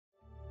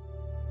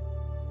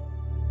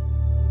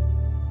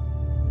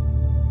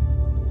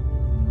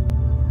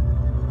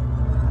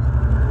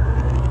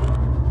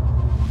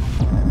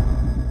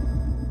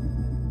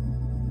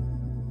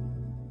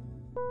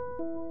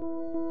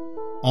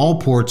All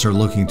ports are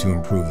looking to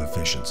improve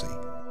efficiency.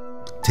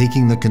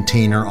 Taking the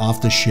container off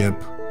the ship,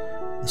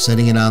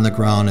 setting it on the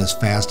ground as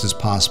fast as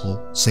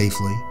possible,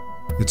 safely.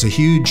 It's a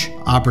huge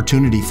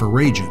opportunity for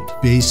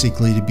Rajant,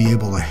 basically to be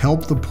able to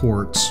help the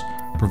ports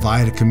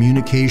provide a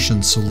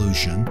communication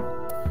solution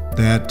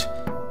that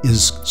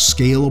is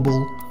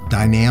scalable,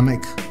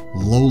 dynamic,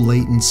 low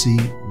latency,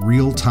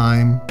 real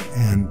time,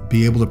 and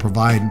be able to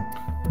provide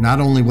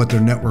not only what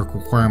their network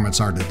requirements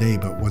are today,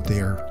 but what they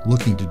are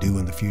looking to do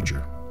in the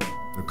future.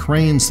 The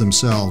cranes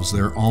themselves,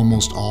 they're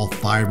almost all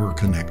fiber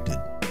connected.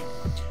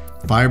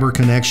 Fiber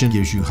connection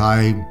gives you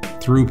high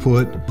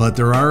throughput, but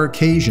there are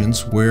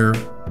occasions where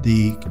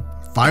the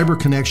fiber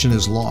connection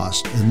is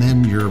lost and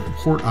then your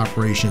port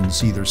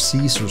operations either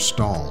cease or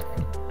stall.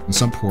 And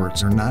some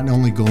ports are not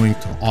only going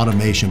to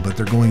automation, but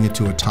they're going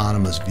into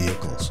autonomous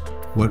vehicles.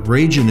 What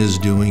Rajant is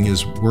doing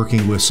is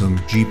working with some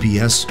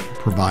GPS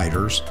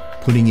providers,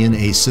 putting in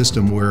a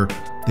system where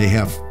they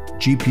have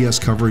GPS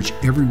coverage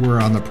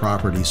everywhere on the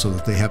property so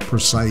that they have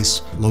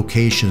precise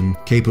location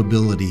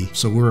capability.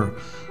 So we're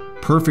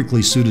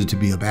perfectly suited to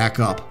be a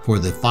backup for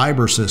the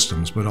fiber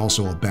systems, but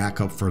also a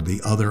backup for the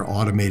other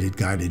automated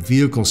guided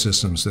vehicle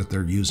systems that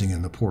they're using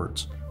in the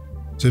ports.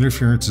 So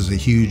interference is a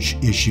huge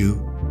issue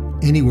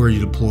anywhere you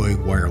deploy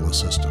wireless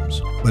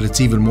systems, but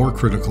it's even more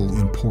critical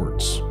in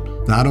ports.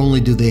 Not only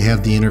do they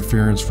have the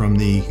interference from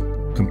the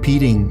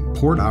competing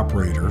port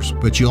operators,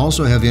 but you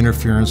also have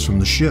interference from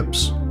the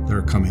ships that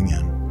are coming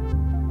in.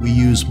 We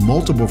use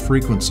multiple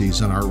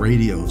frequencies on our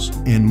radios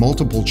and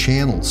multiple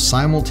channels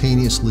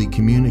simultaneously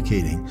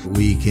communicating.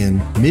 We can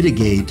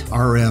mitigate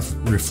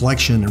RF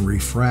reflection and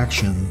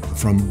refraction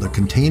from the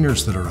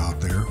containers that are out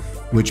there,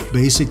 which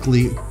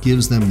basically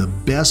gives them the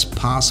best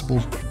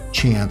possible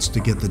chance to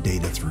get the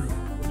data through.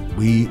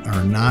 We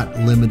are not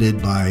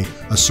limited by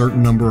a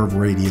certain number of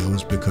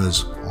radios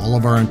because all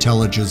of our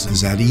intelligence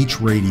is at each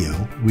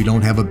radio. We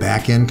don't have a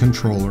back-end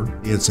controller.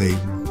 It's a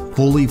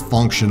fully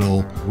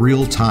functional,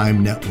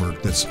 real-time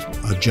network that's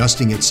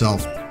adjusting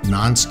itself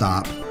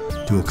nonstop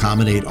to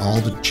accommodate all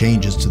the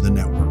changes to the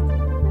network.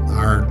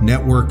 Our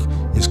network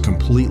is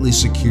completely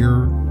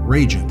secure.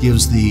 Rajant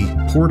gives the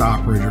port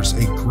operators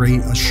a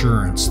great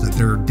assurance that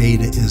their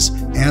data is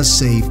as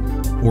safe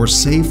or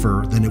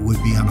safer than it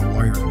would be on a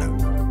wired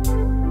network.